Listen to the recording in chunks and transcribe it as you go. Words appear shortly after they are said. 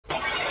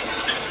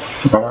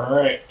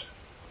Alright.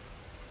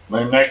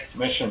 My next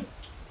mission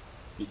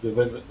is to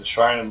visit the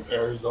Shrine of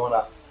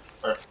Arizona.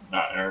 Or,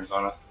 not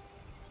Arizona.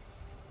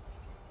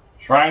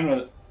 Shrine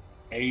of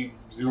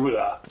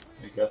Azuda,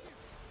 I guess.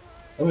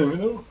 I don't even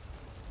know.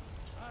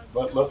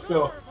 But let's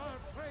go.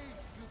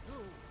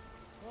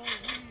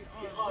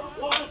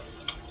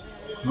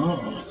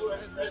 Hmm.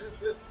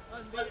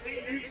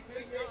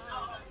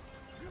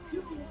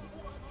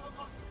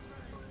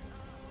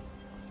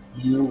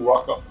 You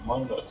walk up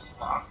among us.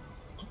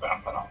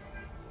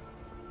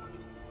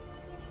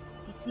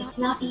 It's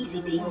not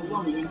easy being a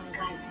woman in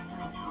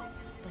Skyrim, I know.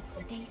 But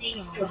stay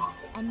strong,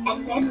 and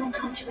men will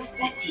come to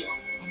respect you,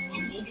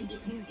 and maybe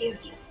even fear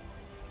you.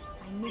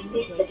 I miss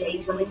the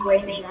days when the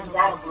Grey Knights and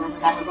Battlegrounds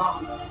got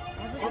along.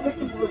 Ever since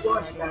the war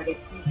started,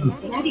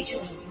 we've been at each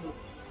other's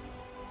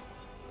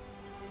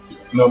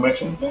No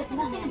mention? There's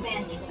nothing a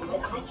man can do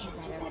that will make you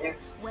better,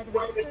 whether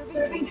it's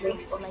serving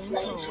drinks or slaying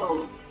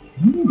trolls.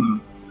 Hmm.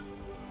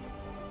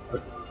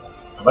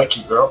 I like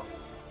you, girl.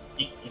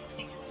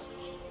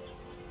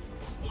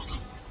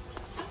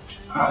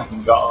 I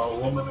can call a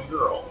woman a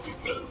girl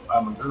because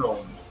I'm a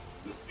girl in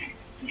this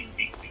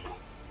game.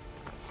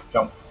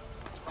 Jump.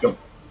 Jump.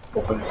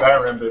 Open the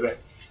Skyrim, baby.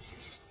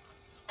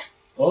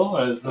 Oh,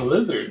 it's a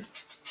lizard.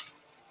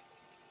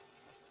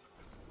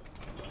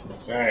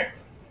 Okay.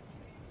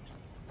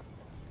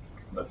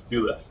 Let's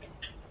do this.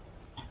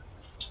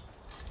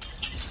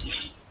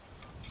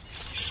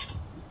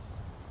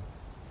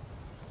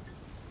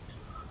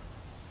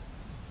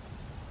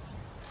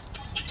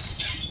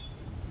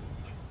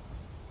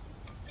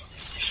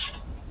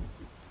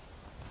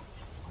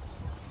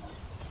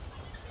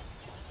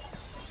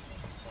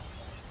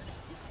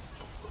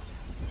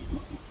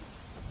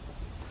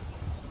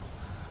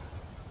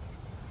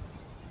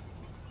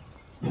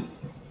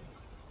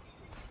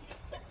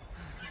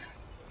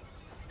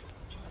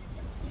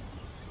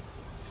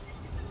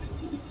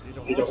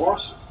 Need a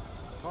horse?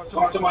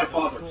 Talk to my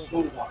father.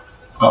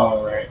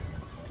 Alright.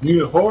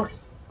 Need a horse?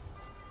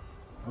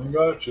 I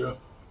got you.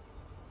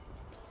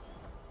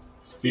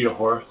 Steal a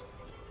horse.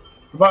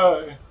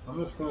 Goodbye.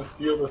 I'm just gonna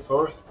steal this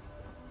horse.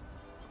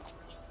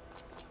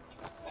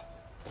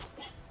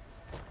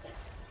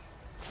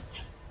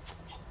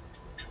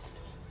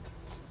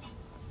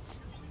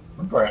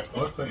 Alright,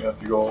 looks like you have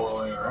to go all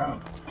the way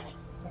around.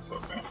 That's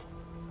okay.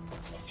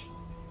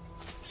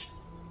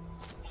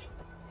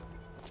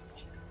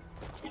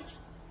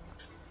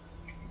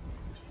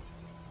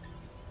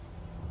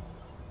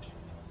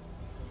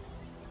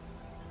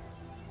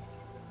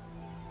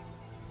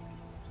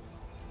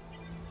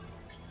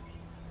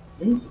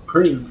 It's a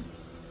pretty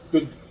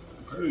good,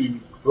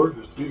 pretty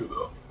gorgeous view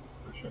though,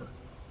 for sure.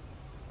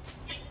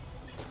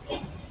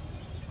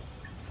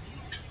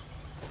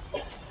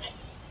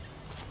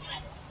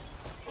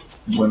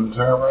 Wind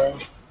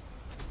turbine.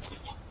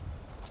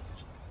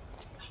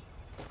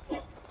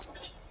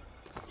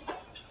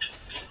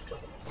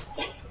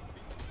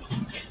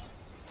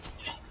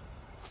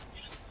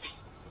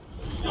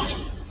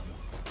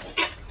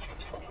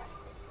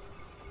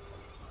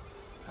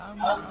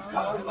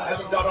 I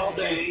haven't done all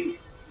day.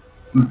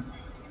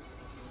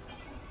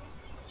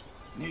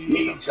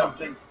 Need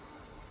something.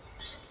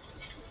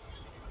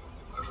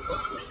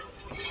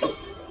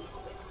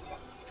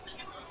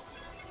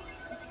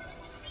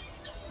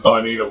 Oh,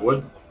 I need a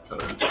wood.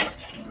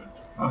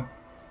 Huh?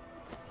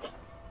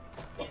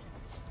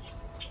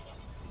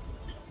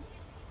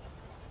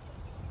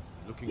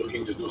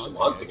 Looking to do some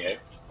hunting, eh?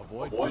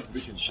 Avoid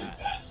British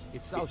Pass.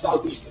 It's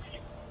southeast.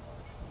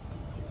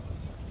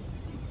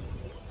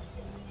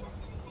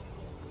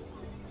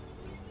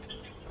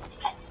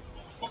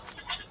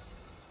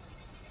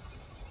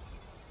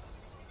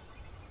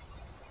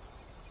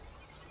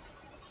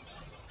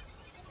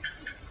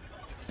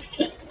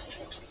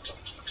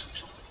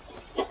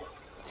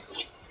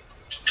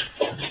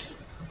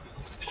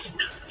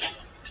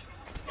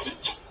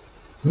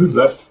 Who's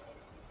that?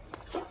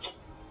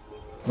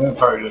 I'm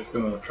probably just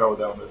gonna travel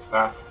down this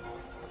path.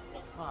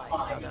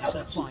 I got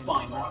some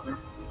fine armor.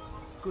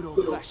 Good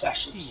old-fashioned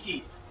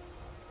steel.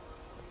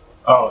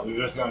 Oh,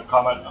 you're just gonna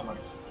comment on my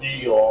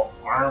steel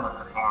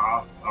armor,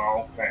 huh?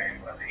 Okay,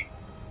 buddy.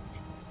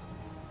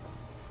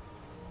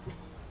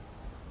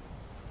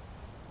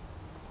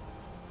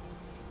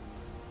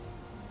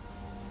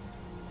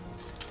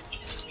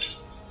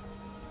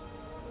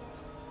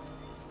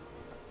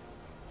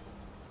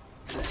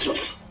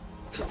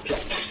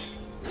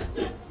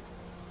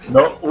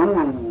 No,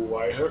 ooh,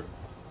 I hurt.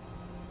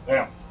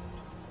 Damn.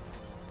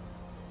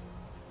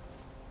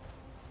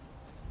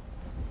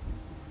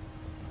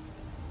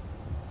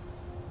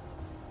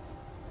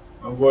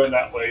 I'm going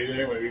that way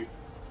anyway.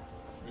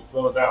 We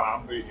slow it down,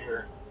 I'm gonna be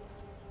here.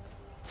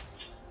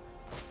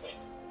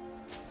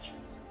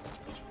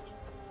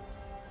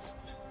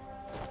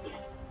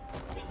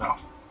 No.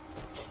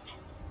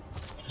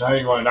 Now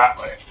you're going that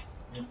way.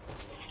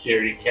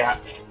 Scaredy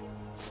cat.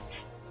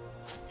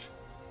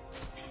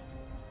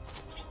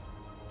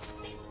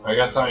 I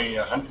guess I need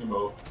a hunting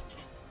move.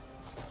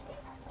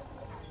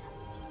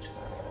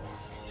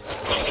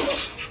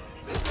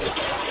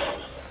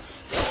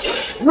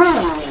 Okay.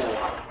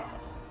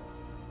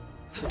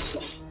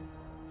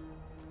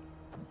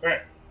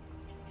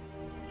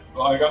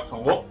 Well, I got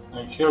some wolf.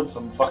 I killed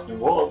some fucking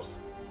wolves.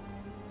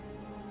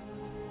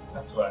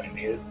 That's what I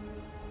needed.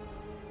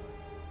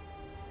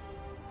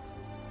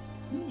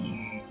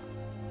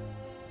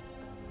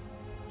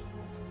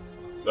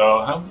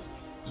 So,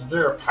 is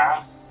there a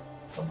path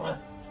somewhere?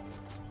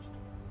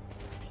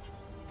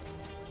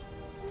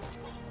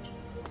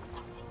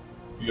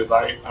 Because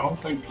I don't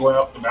think going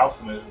up the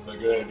mountain is a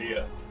good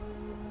idea.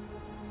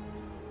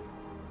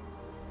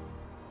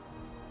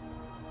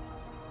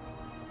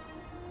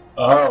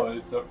 Oh,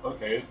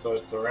 okay, so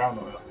it's around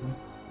the mountain.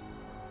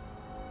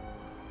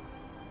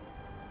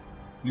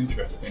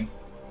 Interesting.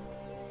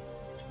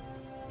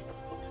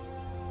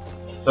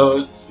 So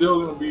it's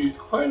still going to be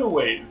quite a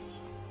ways.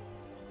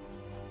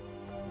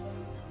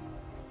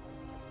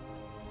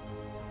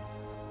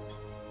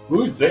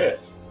 Who is this?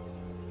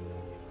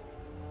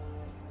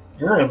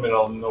 You're in the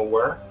middle of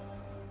nowhere.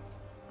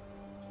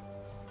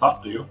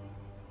 Talk to you.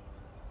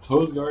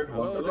 Toad guard.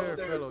 Hello there,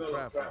 fellow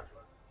traveler.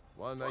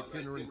 One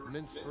itinerant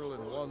minstrel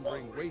and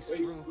wandering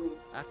wastrel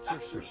at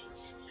your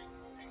service.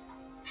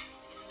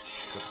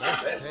 The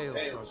best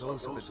tales are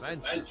those of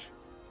adventure.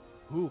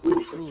 Who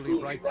could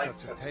truly write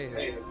such a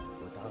tale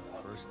without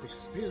first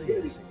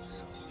experiencing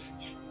such?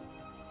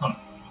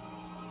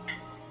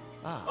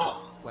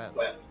 Ah, well,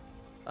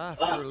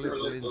 after a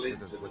little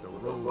incident with a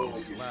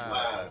roguish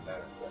lad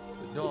and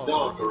the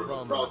daughter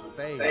of the prominent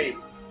babe,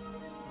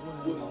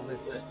 well,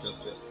 let's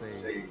just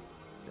say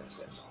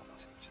there's not.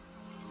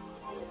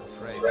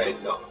 Afraid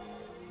not.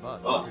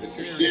 But if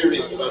you're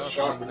serious about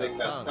sharpening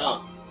that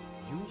tongue,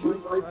 you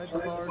might try the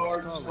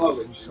Bard's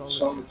College in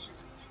solitude.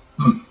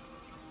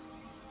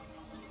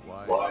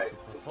 Why, to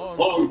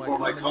perform for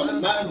my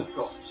common man, of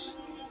course.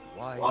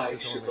 Why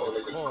should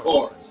only the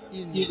courts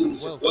and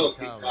inns of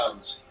wealthy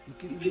towns be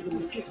given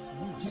the gift of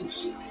music?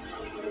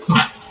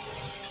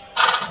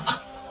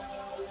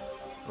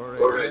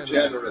 For a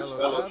generous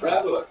fellow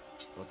traveler.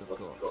 But of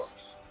course,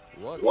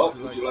 what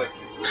would you like to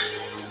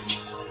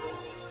hear?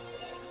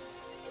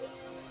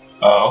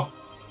 Oh.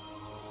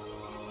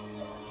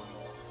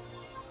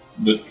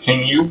 Can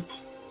you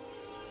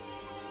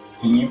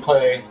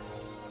play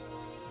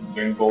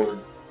Dragonborn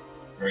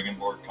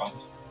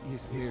comes?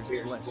 Ysmir's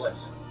blessing.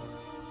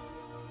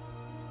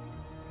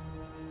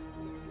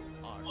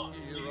 Our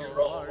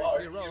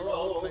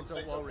hero, plays a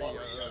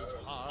warrior's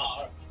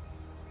heart.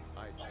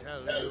 I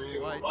tell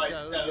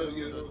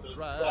you, the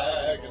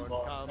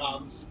Dragonborn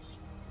comes.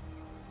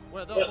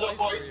 Where the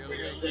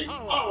voice-wielding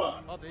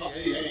power of the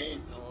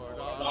ancient Nord.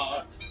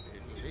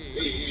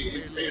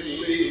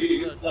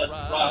 Believe the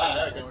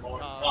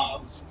Dragonborn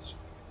comes.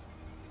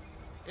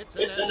 It's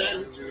an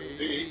end to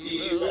the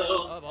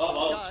evil of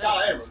all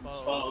Skyrim's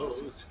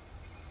foes.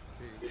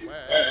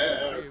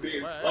 Beware,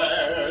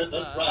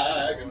 the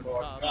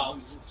Dragonborn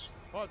comes.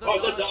 For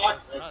the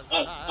darkness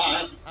has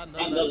passed, and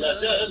the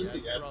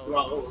legend yet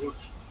grows.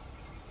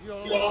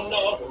 You'll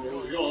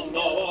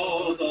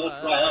know the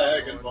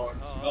Dragonborn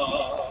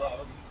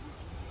comes.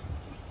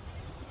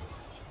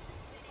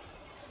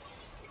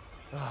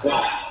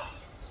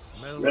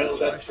 Smell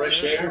that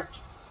fresh air?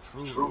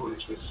 True,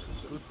 this is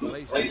a good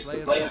place to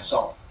play a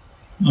song.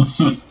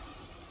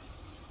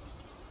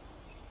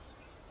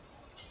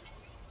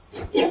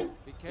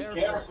 Be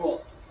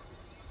careful.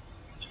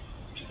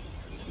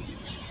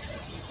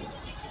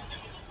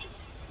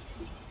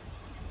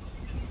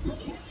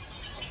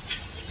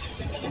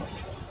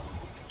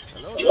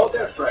 Hello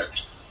there, friend.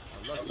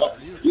 I'm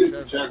lucky you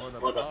to chance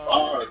for the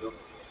Bard.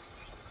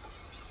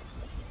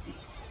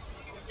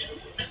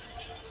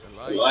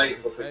 The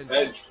life of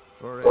adventure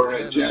for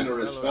a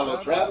generous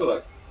fellow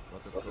traveler.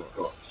 But of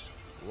course,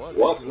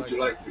 what would you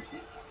like to do?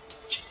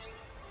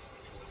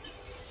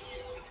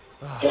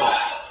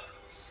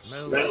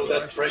 Smell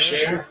that fresh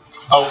air?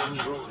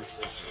 Oh. This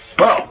is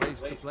a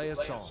place to play a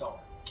song.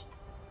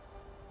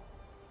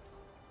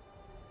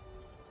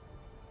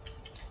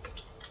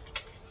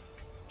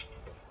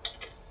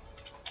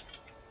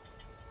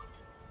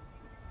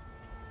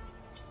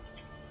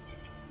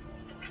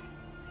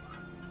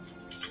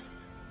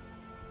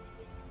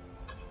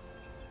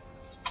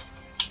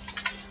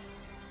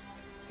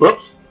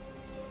 Whoops.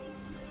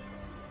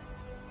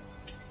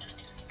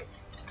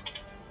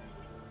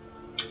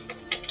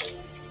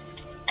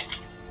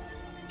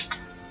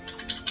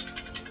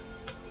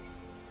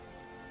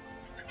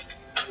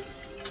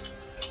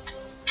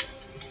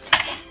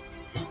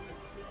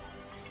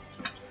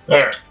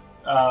 There.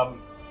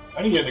 I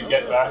needed to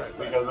get back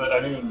because I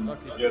didn't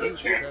get a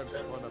chance.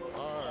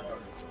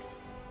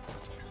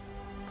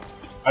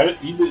 I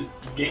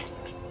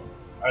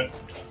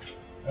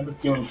ended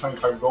up giving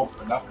 25 gold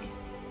for nothing.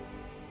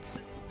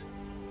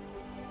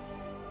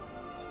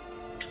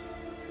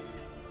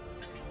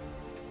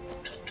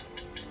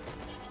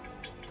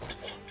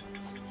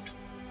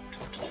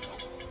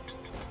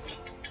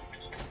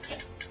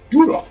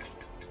 Hoorah!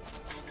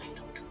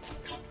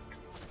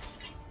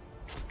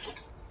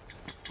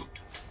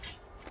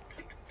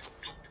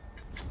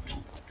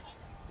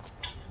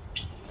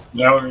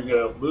 Now we're gonna get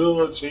a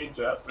little change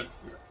of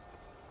atmosphere.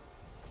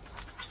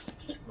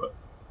 But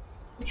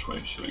which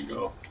way should we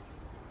go?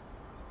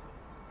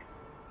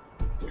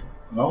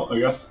 No, I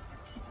guess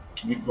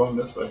keep going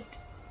this way.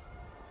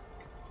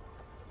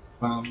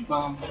 Bum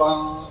bum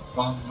bum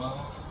bum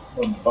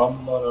bum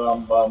bum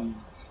bum bum bum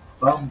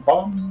bum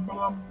bum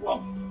bum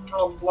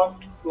bum bum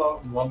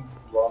bum bum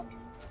bum.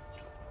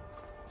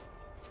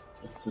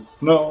 It's a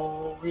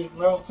snowy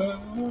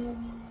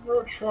mountain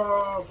we're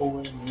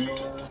traveling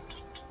near,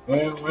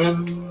 and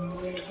when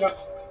we get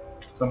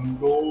some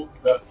gold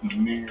that's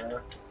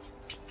near,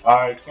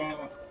 I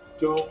can't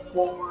go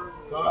forward.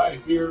 I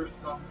hear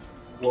some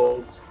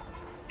wolves.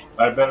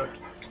 I better.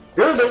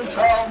 Here they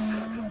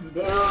come!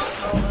 They're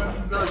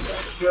coming! They're gonna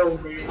kill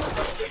me!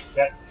 They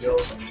can't kill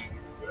me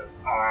because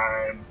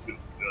I'm too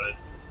good.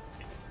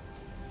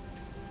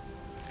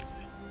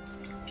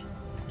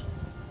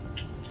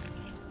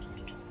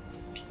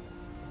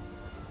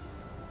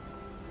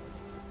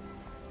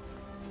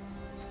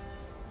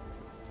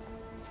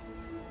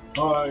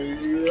 I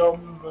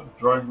am the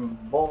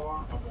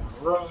dragonborn. I'm gonna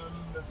run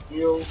and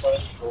heal my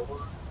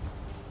sword.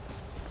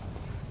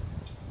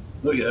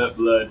 Look at that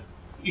blood.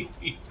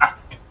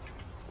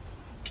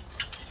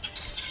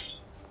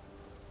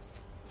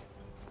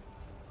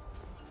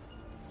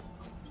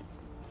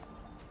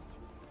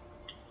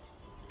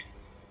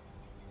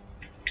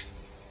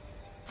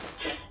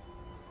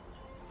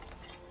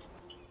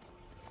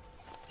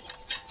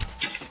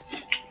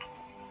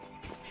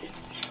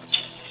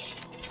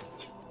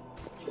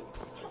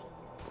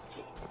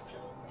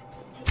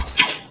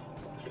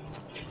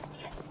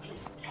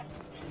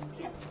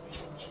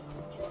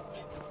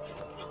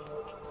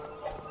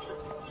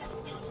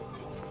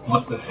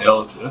 What the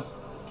hell is this?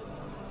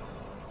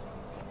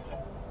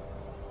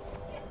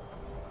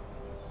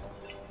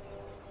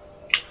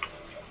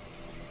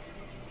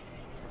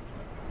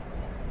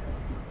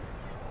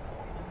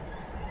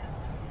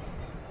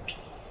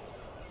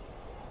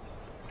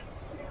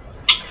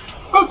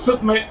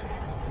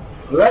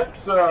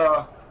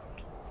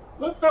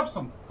 Let's have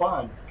some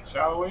fun,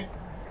 shall we?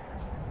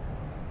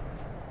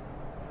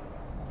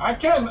 I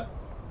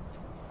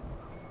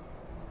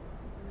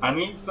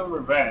need some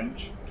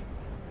revenge.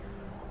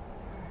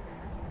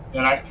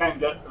 And I can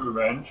get the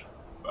revenge,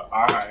 but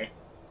I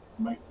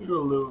might do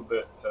a little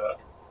bit,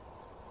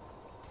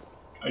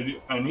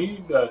 I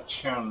need the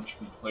challenge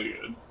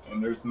completed,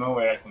 and there's no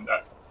way I can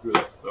do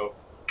this, so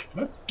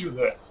let's do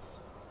this.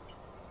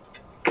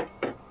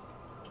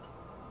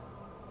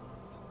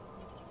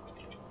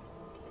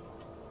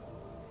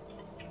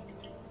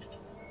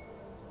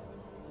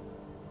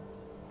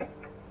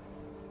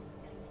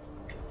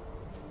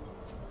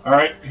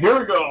 Alright, here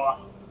we go.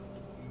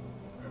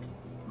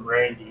 I'm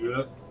ready to do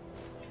this.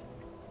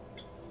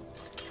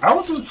 How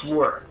does this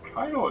work?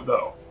 I don't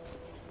know.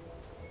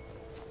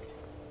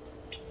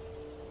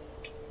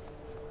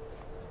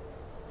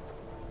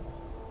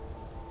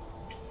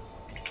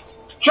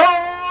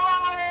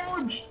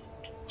 Charge!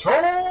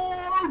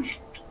 Charge!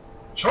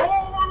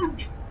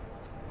 Charge!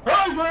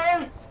 Hey,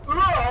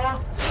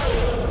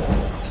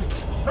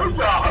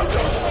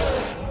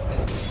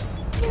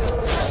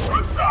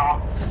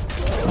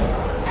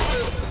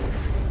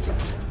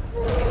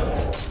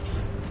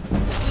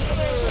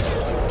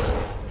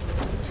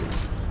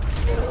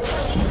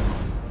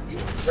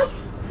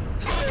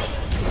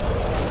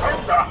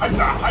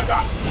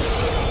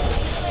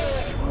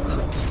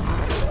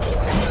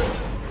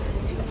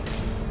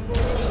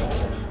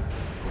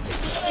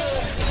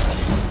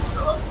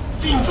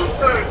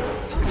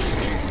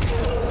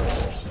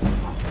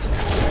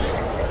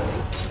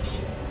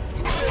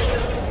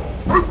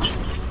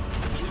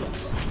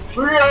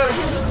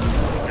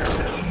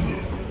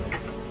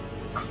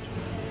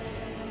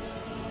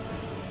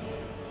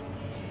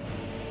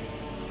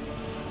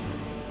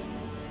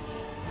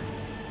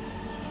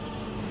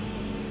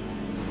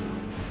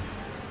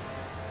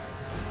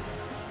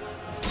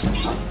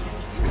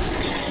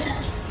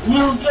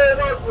 You get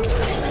up with me!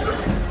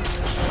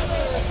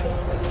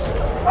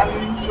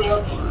 Hallelujah!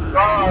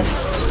 God!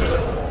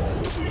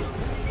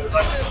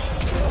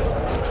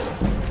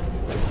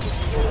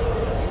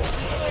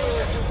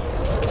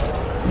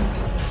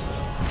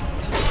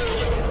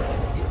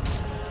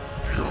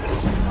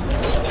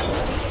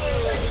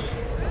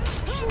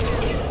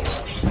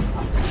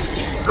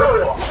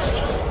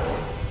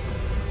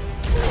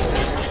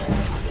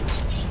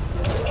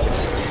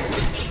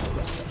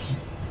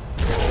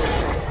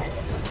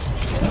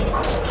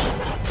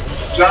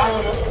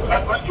 Giant,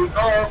 that's what you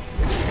call.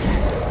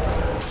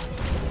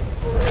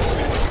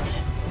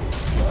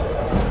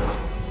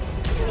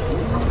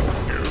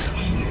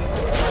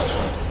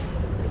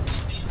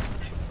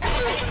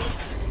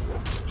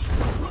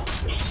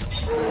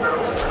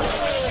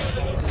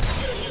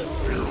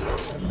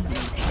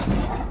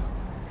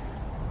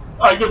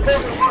 I can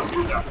focus on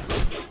you now.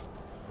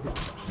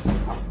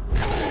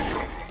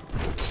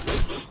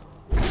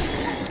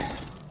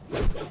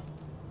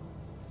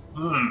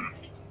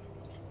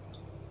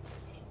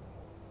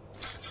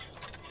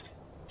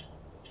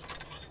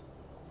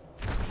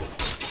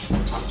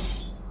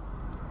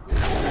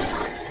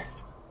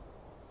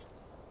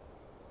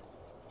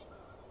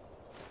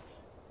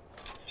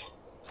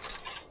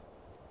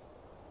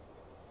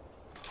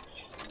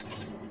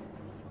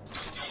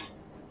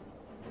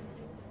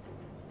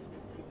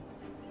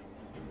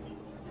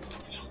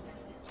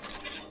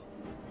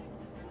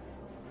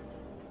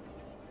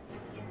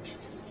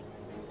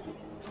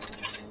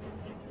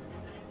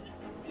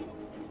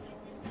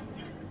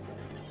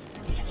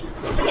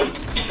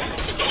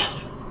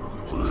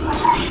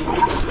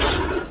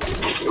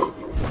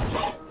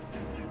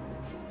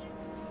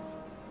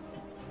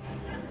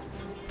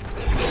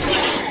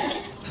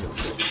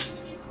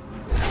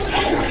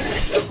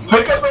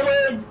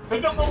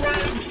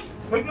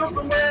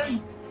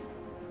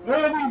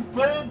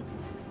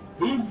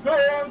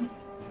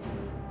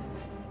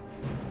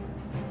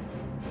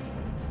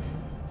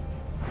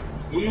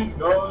 He's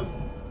good.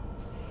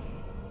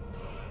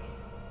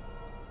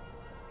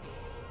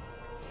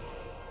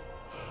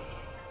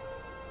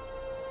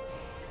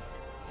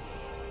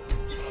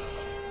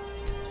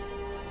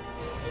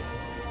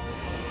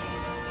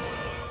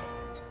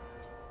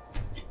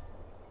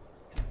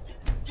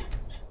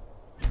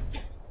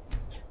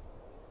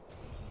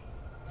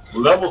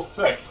 Level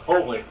 6.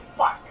 Holy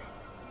fuck.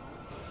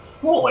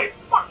 Holy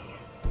fuck.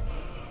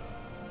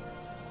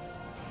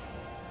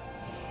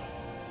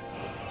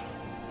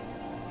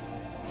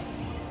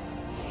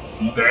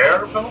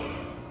 There, though?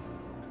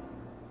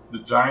 The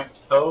giant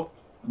toe?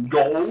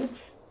 Gold?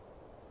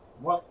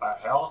 What the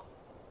hell?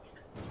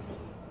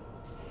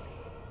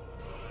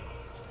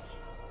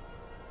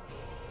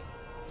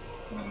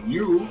 And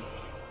you,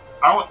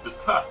 I want the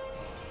tusk.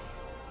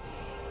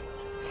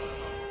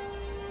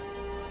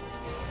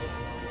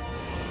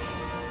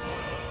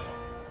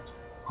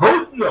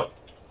 Hooja!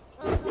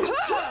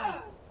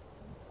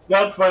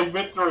 That's my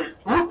victory.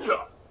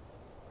 Hooja!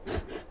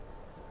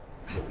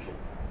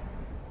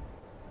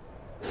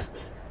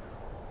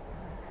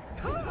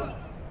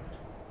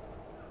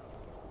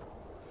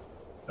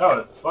 That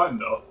was fun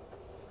though.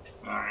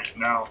 Alright,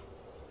 now.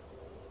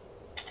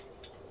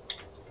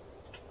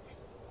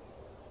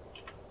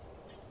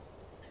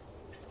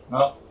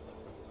 Well.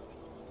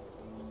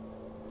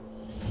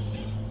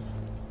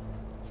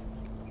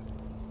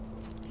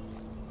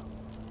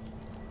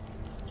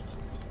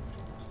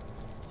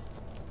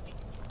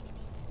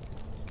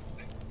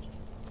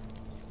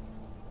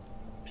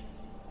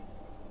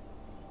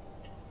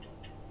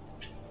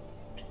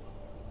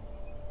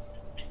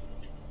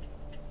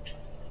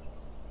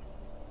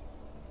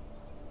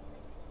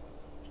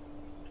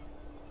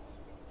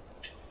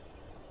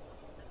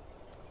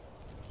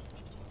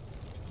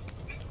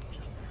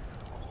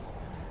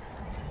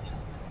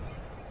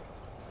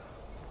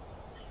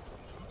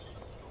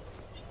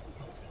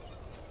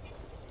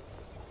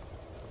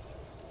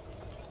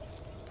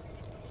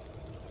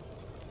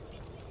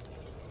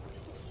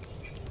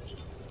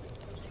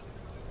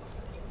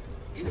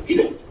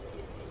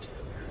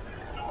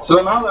 So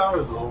now that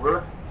was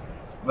over,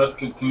 let's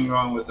continue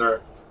on with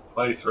our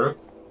playthrough.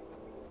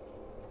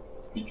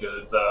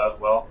 Because,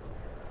 well,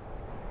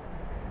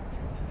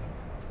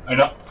 I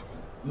know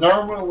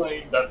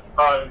normally that's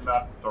probably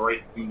not the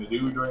right thing to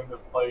do during this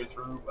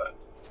playthrough, but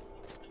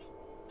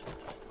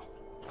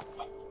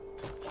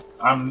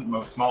I'm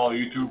a small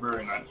YouTuber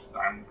and I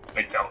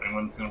doubt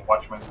anyone's going to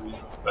watch my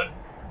videos, but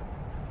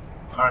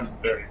I'm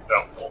very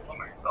doubtful to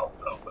myself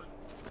though.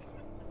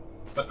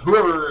 But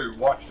whoever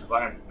watches,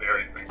 I am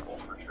very thankful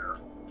for sure.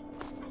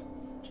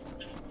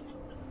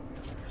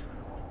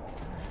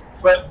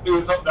 But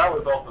that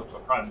was also so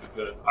fun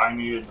because I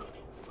needed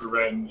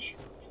revenge,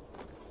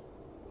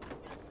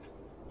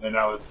 and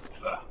that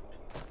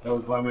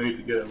was one way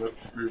to get a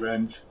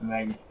revenge, and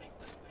then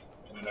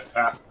I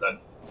passed that.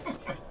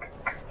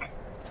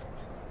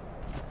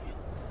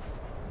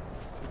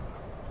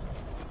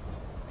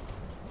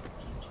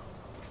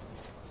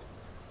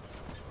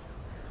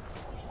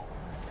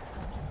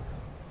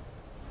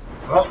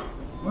 Well,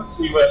 let's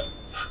see what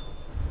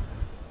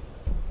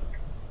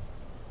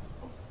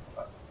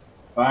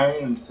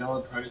buying and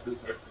selling prices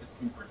are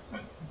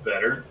 15%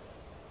 better.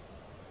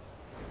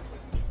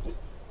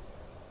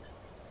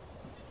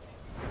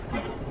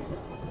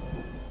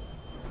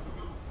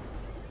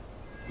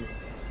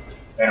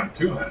 Damn,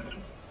 200.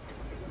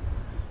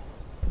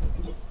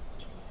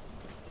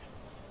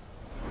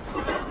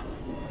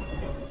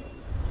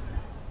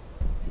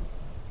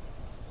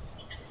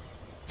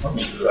 Let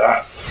me do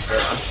that.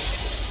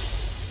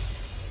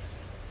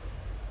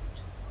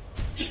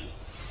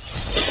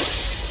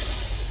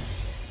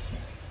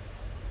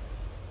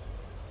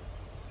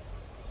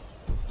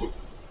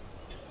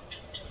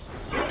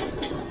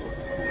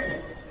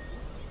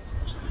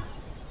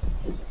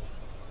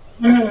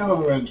 Yeah,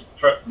 I'm going to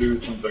try to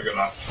do some big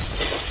enough.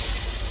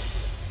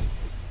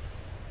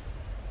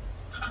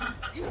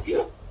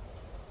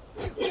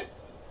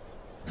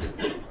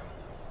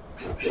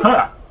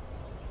 Huh!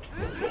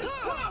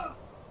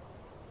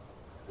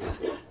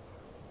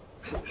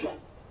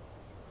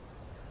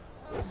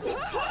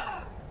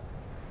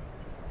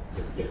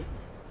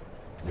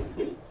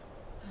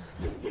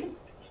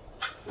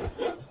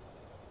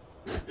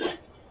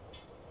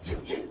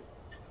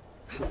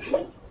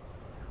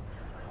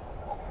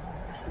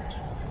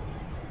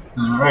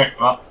 Alright,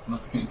 well,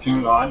 let's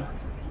continue on.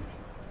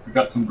 We've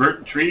got some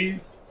burnt trees.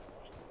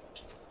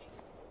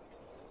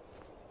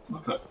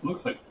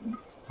 Looks like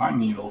pine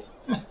needles.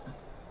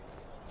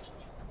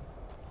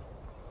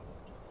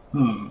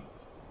 I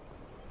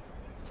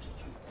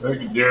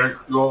could dare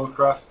go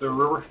across the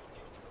river.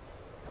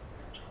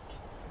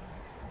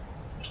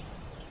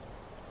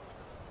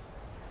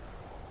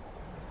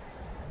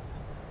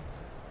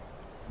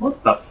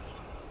 What the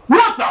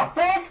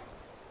fuck?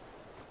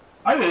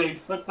 I didn't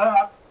expect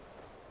that.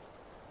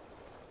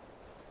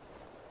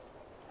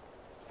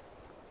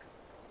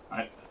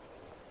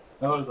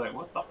 I was like,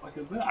 what the fuck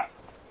is that?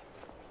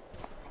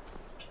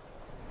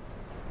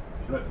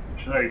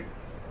 Should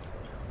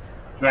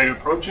I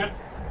approach it?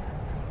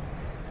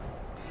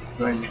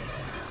 Like,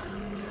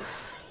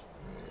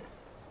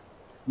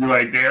 do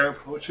I dare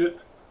push it?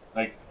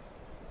 Like,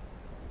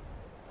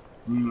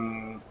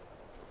 I'm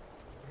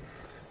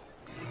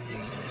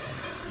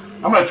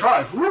gonna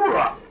try.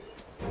 Hoorah!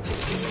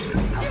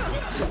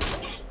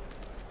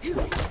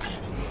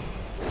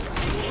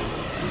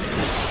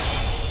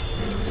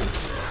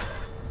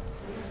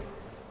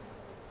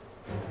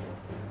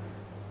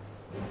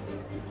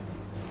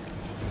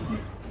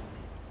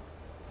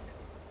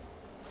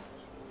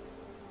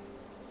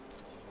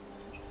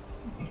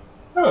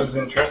 That was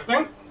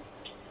interesting.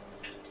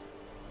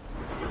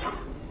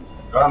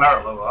 Got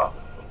another level up.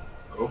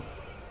 Oh.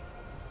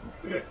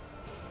 Okay.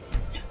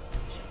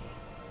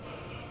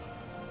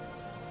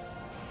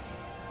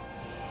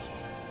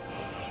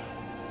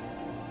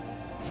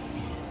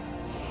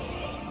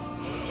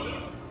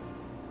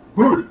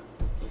 Good.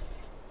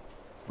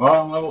 Well,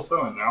 I'm level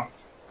 7 now.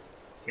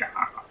 Yeah.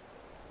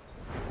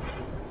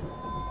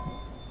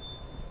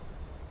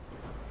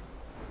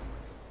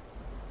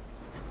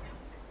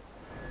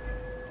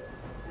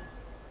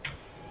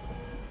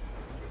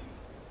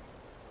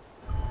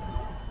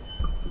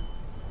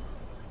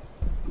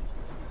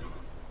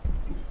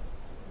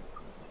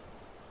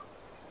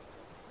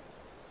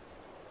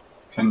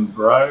 Can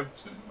drive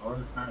to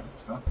Northern Ireland,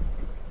 huh?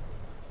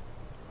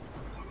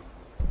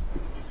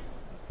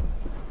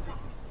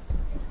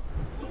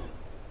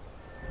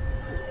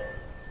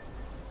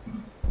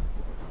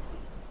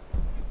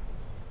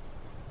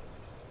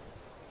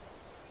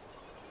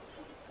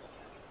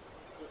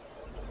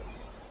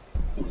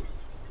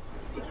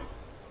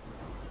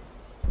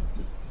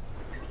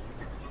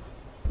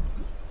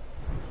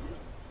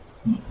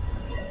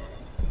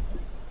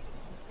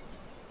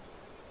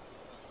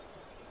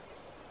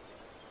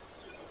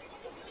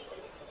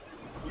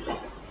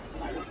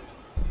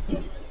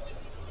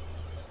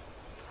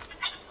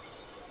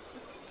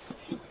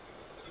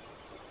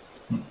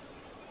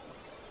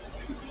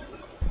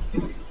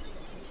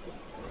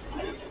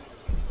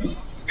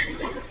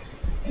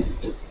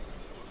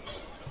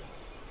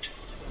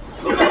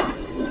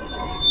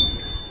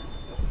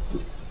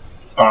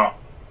 Oh.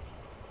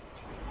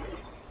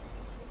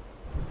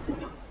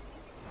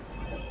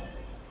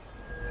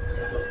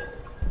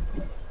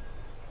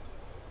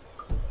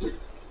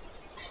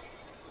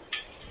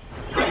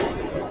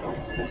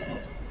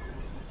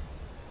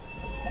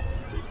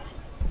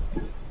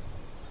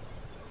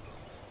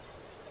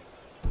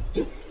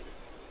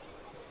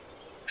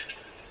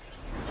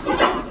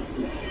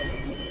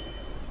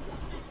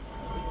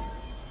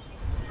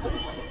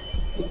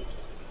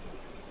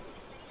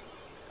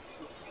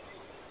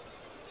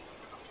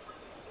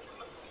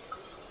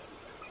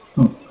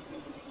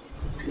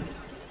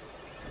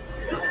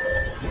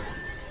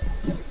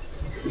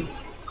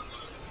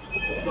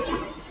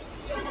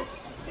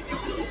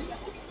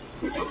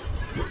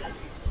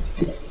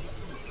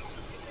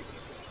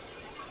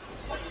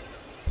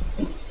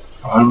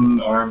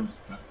 Unarmed.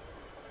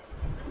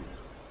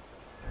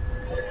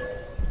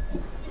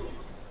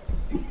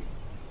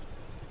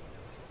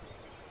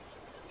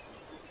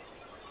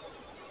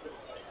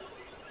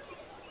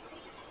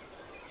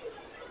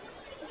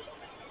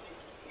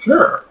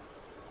 Sure.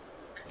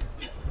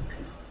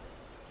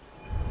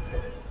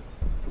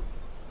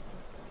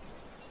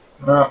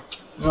 No,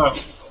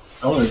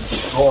 I want to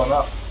keep going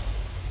up.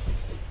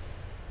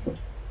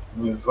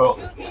 Me as well.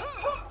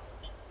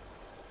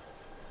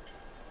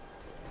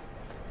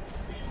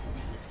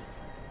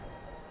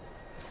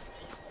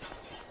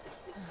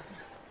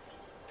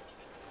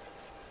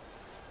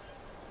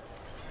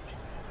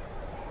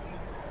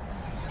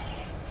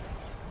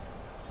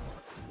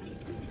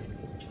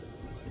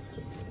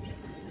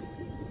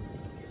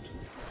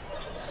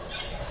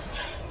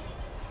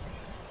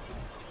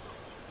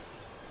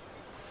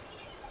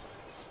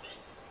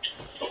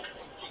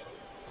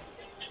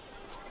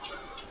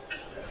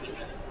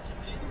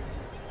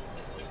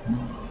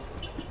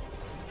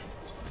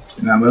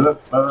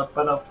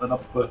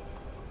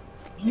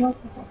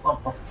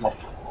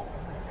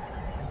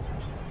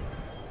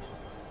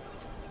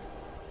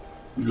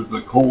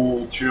 There's a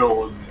cold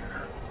chill in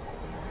there.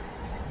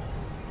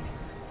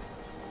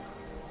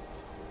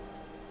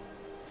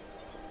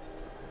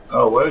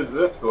 Oh, what is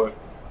this going?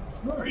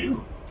 Who are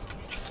you?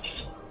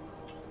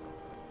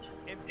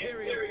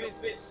 Imperial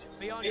business.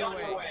 Be on your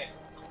way.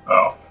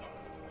 Oh.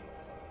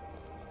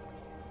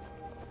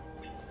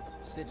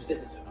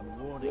 Citizen, I'm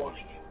warning you. Your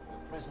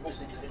presence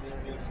is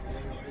interfering with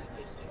Imperial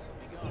business.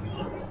 Be gone.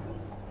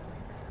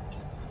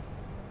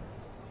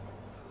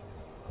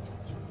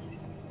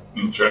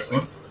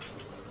 Interesting.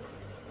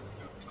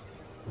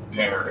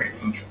 Very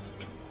interesting.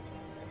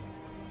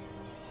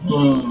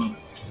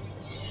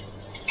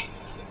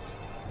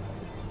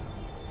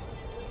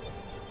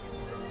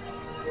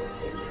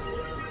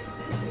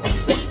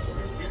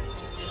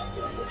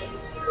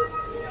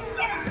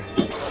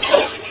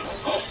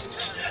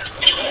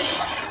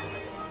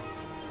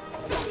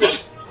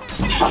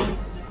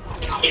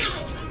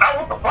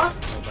 What the fuck?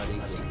 Nobody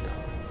will know.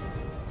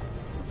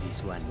 This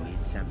one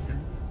needs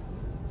something?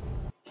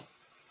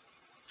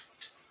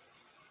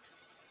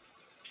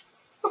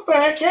 What the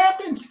heck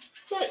happened?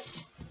 Shit.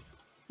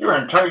 You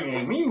weren't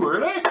targeting me, were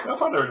they? I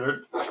thought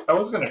I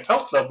was gonna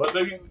tell some, but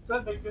they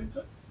said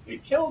they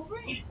killed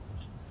me.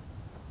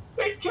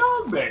 They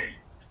killed me.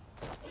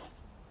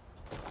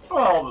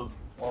 Well,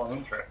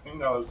 interesting.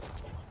 That was.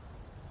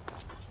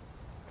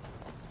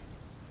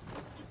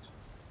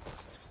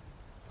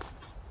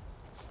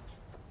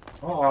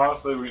 Well,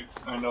 honestly,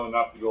 I know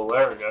not to go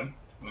there again.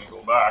 Let me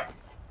go back.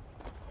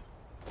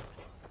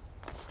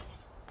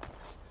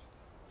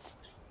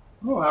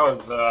 Well,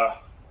 that was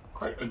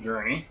quite a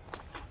journey.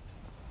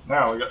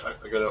 Now I gotta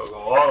go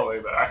all the way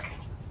back.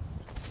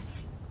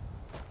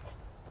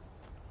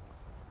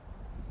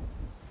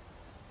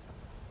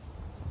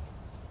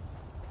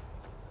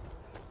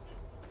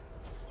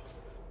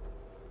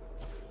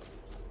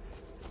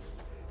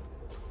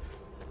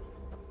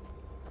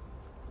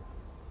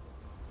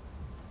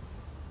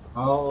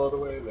 All the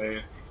way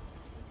there.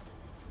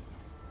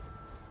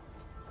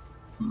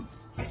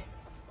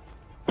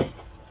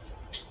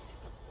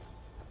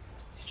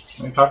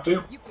 Can I talk to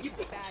you? You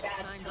picked a bad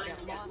time to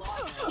get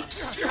lost.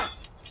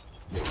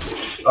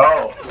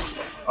 Oh,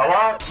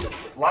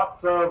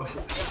 lots of.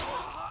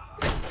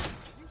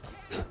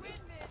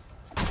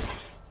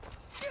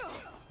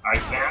 I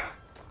can't.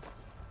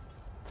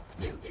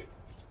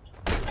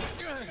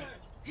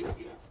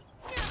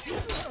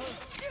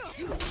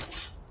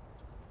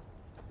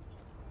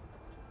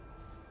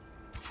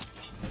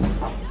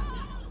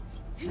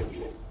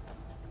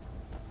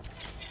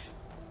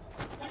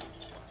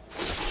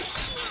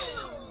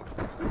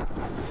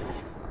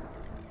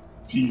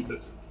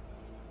 Jesus.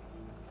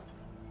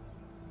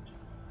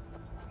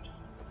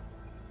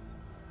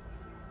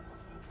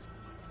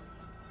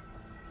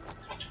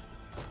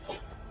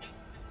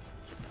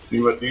 See,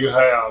 what do you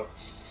have?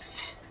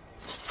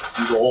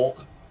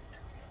 Gold.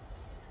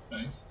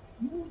 Okay.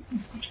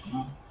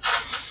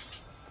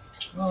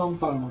 Oh, I'm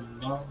fine with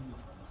that.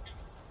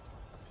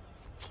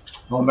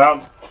 Well,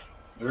 now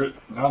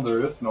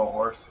there is no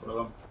horse for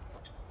them.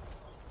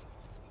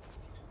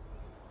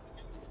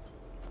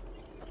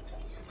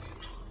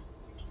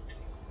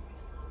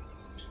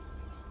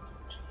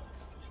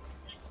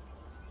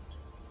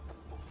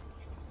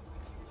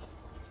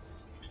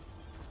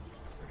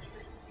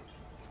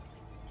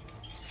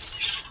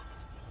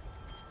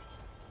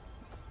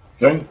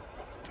 Can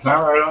I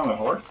ride on a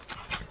horse?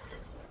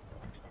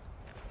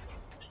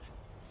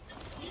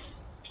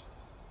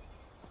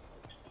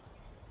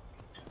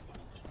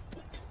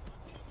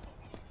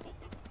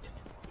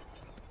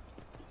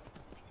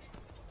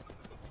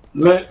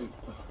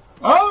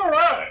 All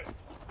right.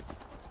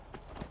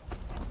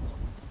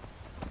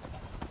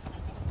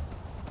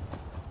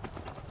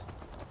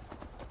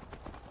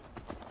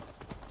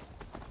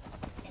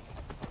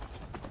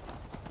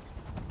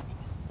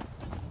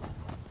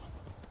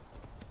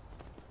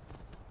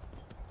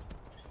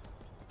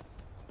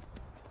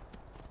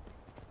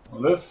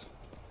 Well, this.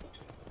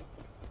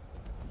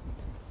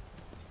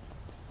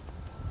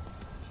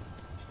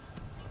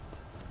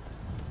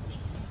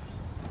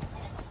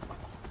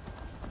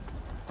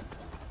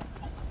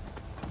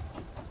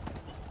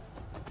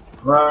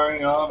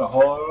 Riding on a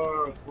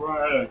horse,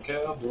 riding a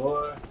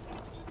cowboy.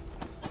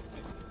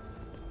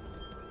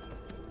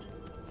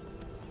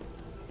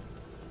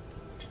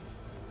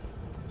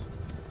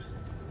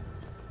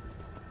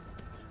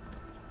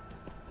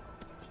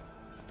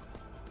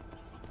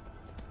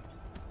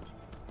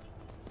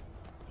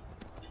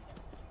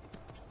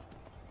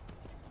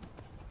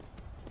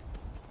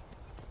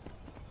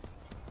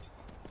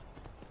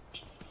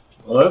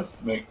 Well,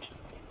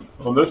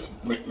 this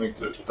makes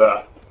it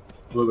a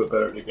little bit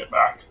better to get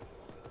back.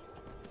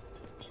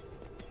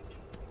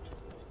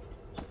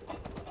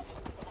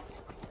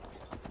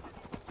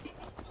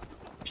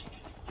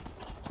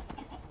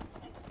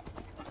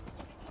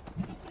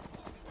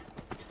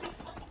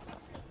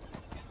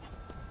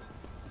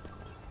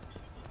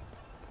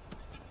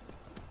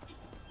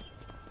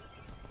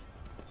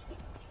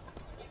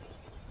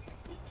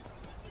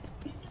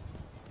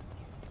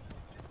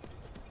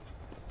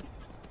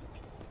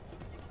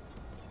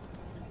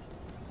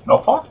 No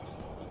fox?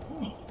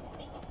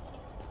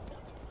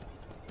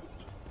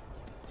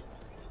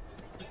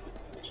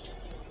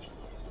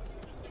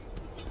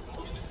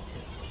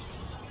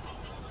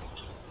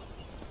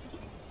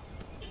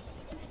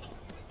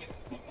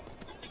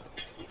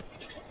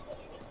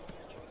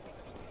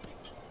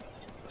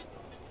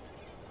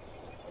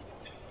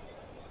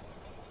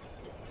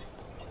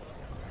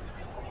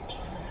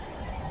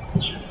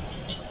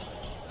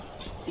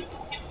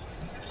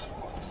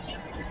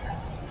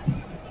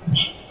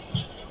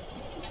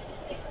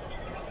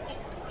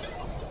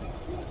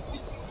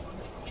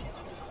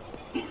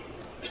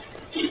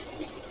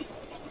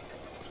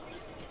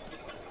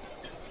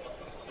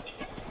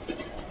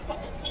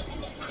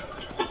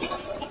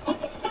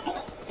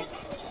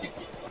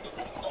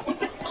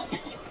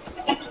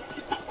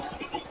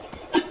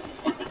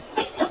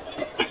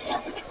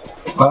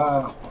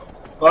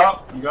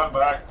 Well, we got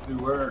back to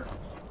where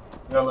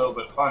we had a little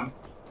bit of fun.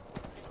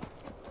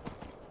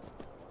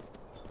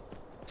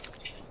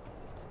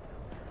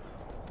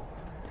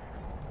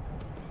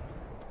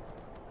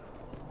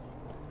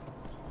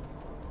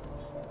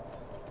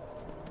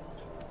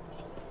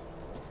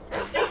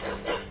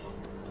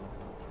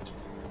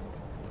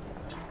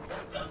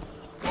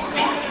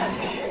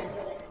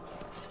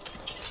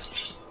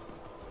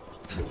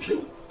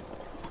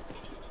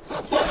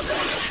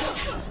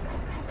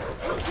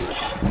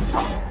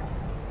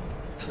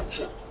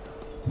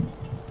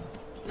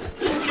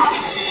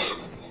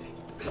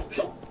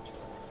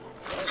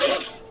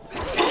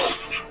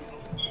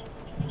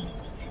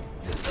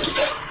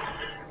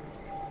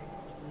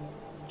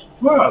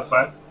 Well, that's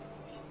fine.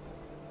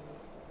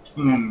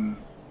 Hmm.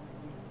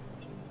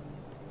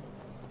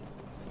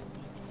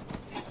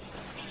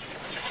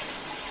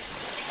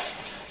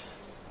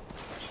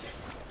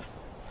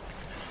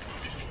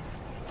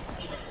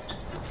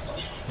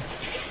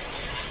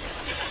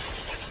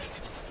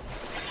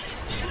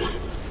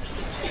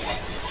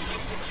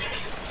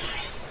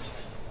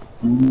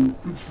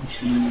 Hmm.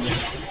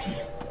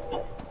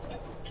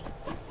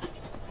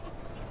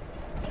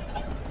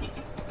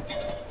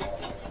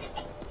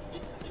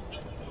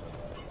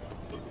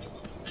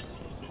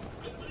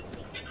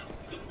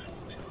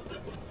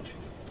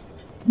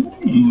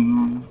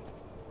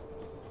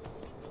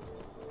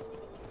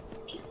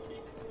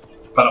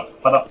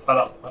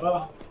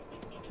 Pa-da.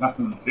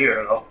 Nothing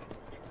here though.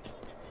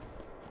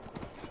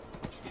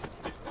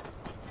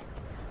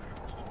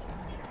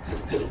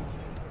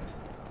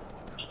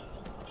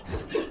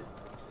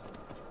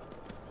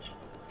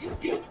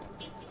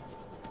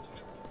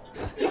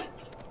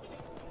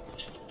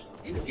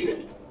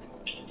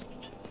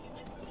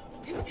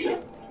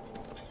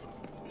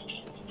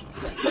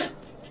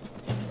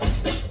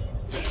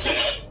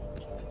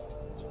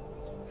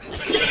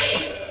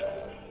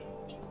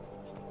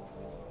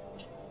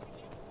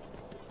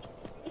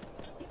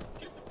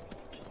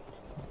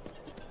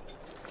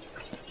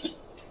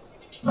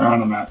 They're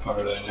on the map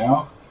over there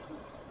now.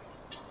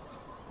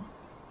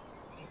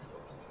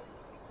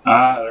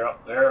 Ah, they're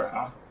up there,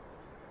 huh?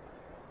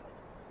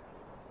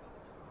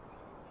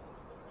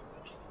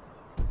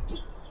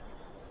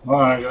 Well,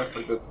 I guess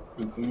I could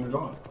continue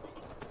going.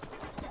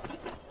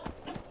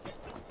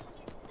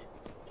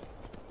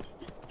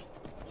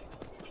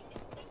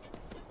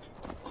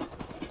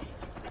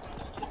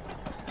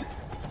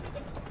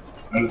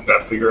 I just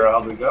gotta figure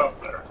out how to get up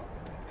there.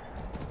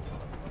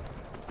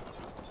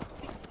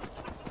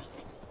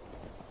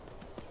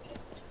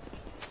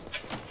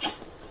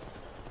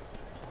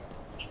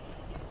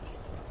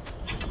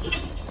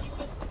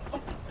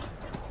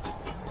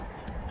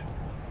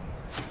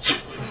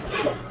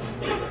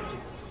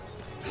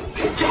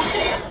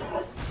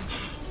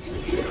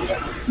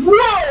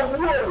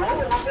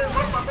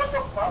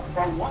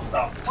 What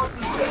the fuck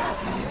is that?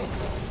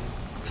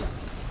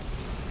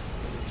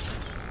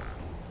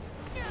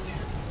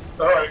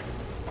 Alright,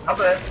 I'm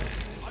back.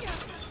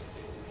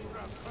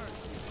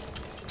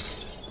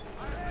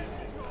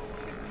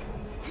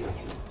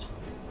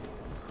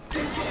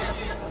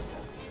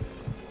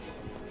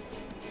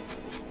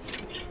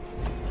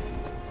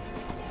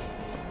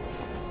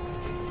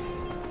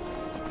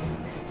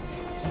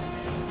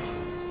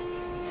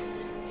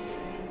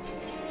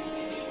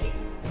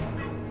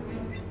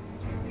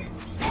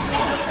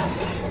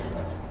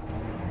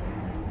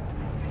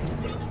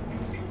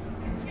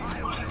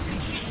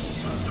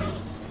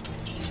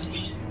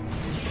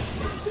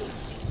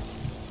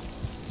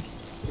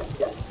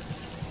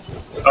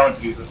 Oh,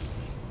 Jesus.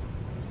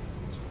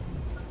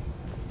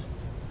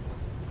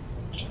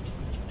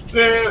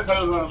 This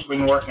hasn't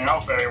been working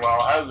out very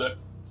well, has it?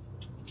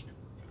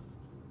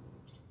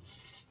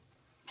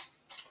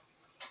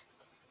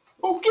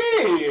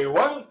 Okay,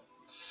 once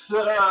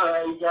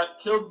I got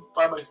killed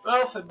by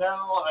myself, and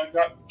now I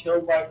got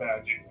killed by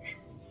magic.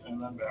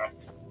 And I'm back.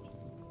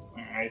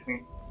 I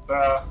think,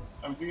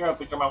 I'm thinking I have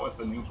to come up with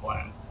a new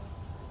plan.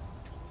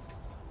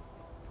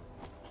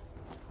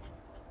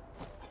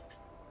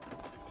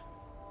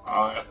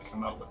 I have to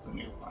come up with a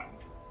new plan.